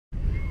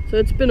So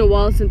it's been a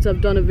while since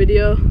I've done a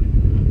video,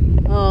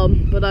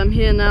 but I'm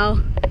here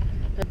now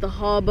at the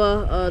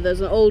harbour. There's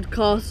an old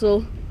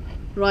castle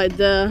right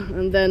there,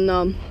 and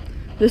then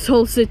this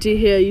whole city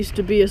here used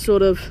to be a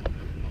sort of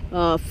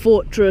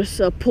fortress,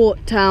 a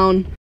port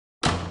town.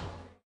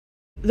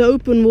 The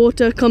open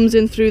water comes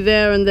in through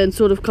there and then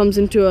sort of comes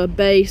into a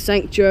bay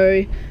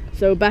sanctuary.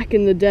 So back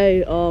in the day,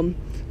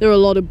 there were a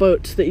lot of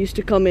boats that used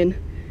to come in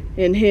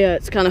here.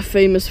 It's kind of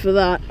famous for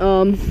that.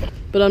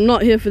 But I'm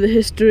not here for the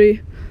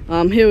history.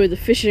 I'm here with a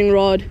fishing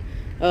rod,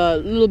 a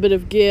little bit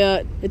of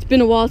gear. It's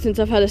been a while since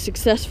I've had a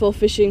successful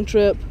fishing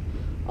trip.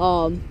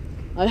 I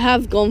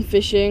have gone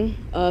fishing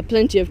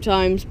plenty of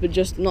times, but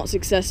just not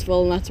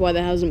successful, and that's why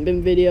there hasn't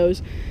been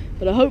videos.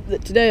 But I hope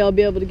that today I'll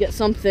be able to get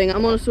something.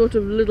 I'm on a sort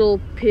of little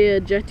pier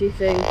jetty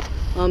thing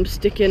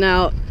sticking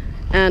out,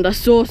 and I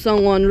saw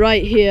someone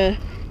right here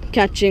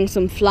catching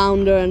some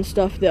flounder and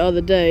stuff the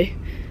other day.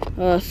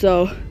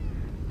 So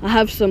I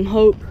have some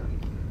hope.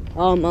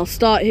 I'll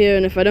start here,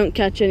 and if I don't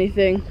catch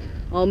anything,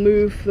 I'll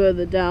move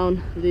further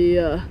down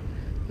the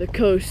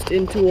coast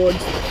in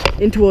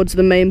towards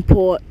the main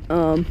port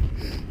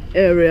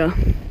area.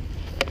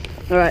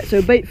 Alright,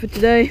 so bait for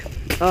today.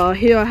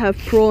 Here I have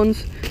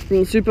prawns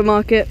from the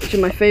supermarket, which are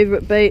my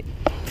favourite bait.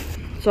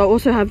 So I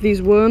also have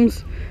these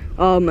worms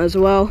as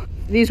well.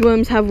 These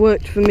worms have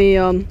worked for me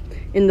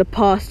in the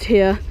past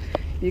here.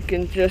 You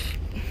can just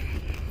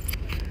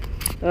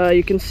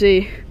you can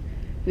see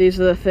these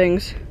are the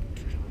things.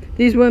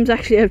 These worms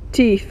actually have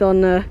teeth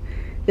on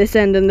this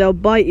end, and they'll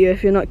bite you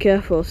if you're not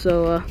careful,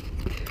 so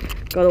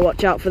gotta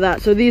watch out for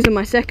that. So these are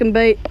my second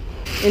bait.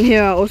 In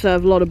here I also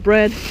have a lot of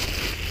bread.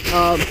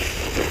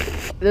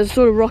 There's a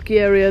sort of rocky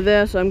area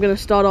there, so I'm gonna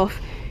start off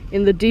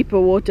in the deeper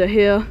water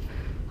here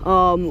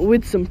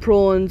with some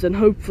prawns, and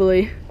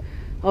hopefully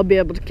I'll be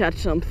able to catch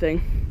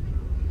something.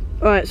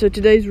 Alright, so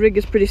today's rig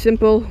is pretty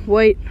simple.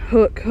 Weight,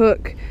 hook.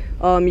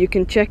 You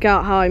can check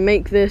out how I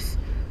make this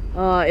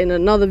in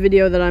another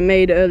video that I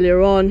made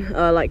earlier on,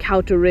 like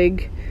how to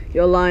rig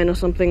your line or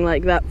something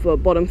like that for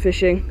bottom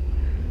fishing.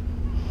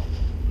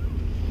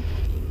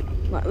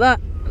 Like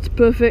that, that's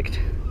perfect.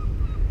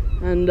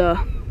 And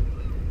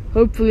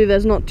hopefully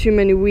there's not too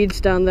many weeds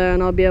down there,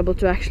 and I'll be able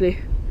to actually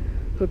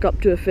hook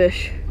up to a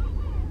fish.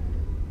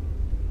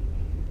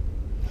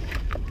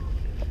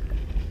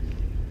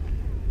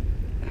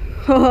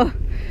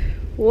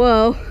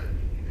 Well,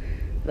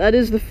 that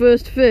is the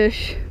first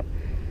fish,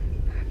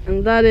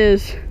 and that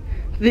is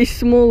the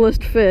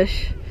smallest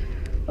fish.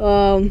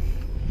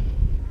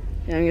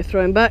 Yeah, I'm gonna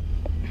throw him back.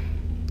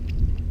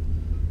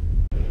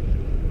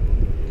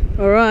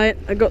 Alright,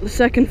 I got the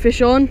second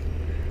fish on.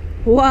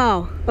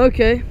 Wow,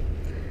 okay,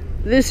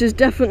 this is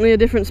definitely a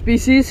different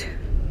species.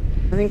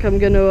 I think I'm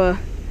gonna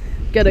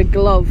get a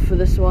glove for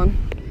this one.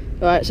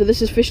 Alright, so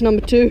this is fish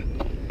number 2.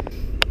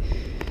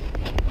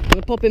 I'm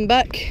gonna pop him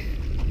back.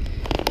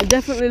 It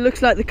definitely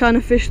looks like the kind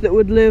of fish that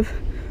would live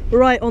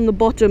right on the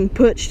bottom,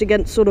 perched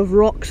against sort of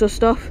rocks or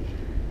stuff.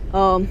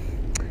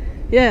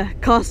 Yeah,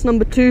 cast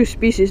number 2,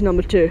 species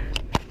number 2.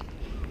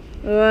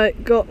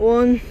 Alright, got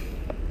one.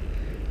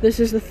 This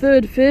is the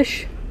third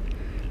fish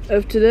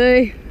of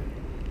today.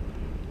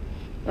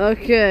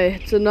 Okay,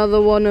 it's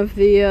another one of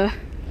the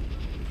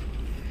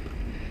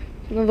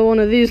another one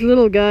of these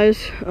little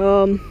guys.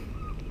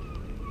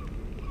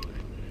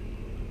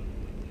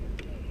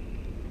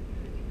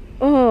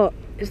 Oh,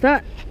 is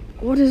that,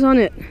 what is on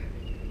it?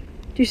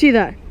 Do you see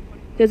that?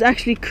 There's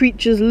actually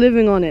creatures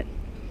living on it.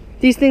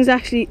 These things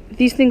are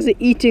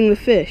eating the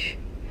fish.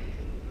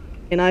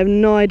 And I have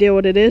no idea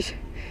what it is,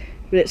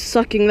 but it's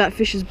sucking that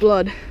fish's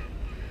blood.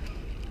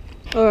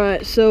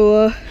 Alright,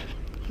 so I'm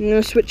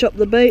gonna switch up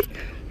the bait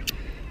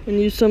and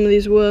use some of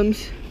these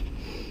worms.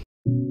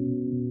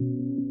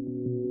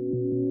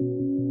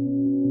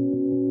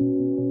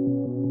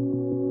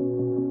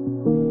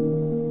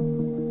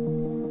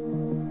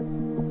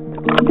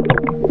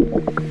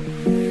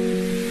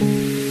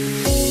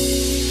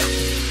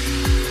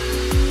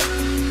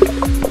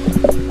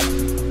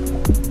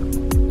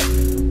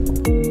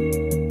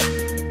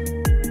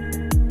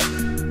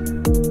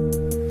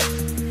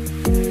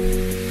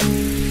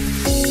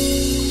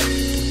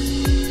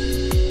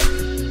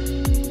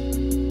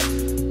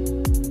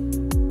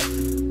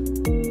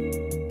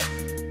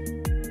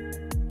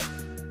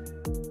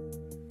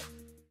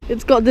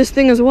 It's got this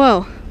thing as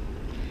well.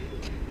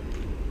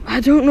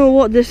 I don't know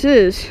what this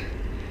is,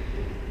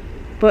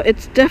 but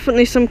it's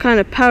definitely some kind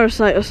of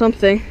parasite or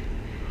something,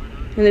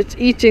 and it's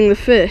eating the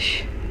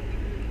fish.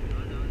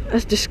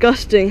 That's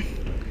disgusting.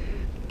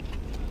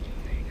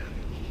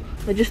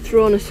 I just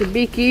threw on a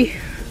sabiki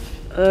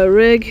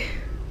rig,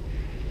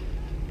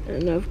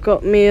 and I've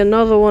got me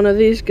another one of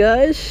these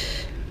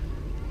guys,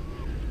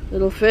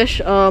 little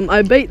fish.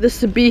 I bait the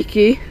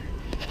sabiki.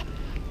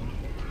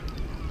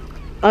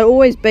 I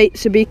always bait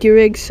sabiki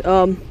rigs.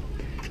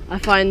 I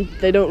find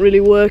they don't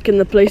really work in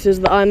the places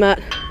that I'm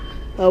at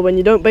when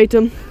you don't bait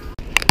them.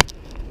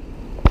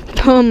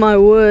 Oh my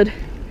word,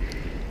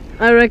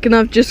 I reckon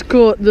I've just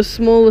caught the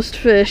smallest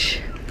fish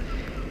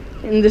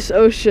in this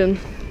ocean.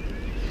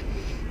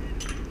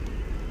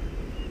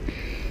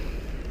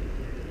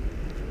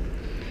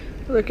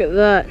 Look at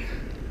that.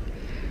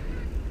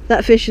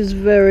 That fish is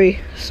very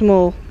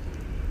small.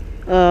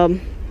 Going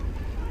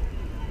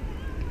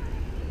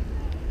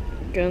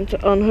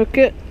to unhook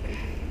it.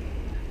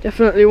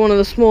 Definitely one of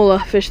the smaller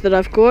fish that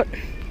I've caught.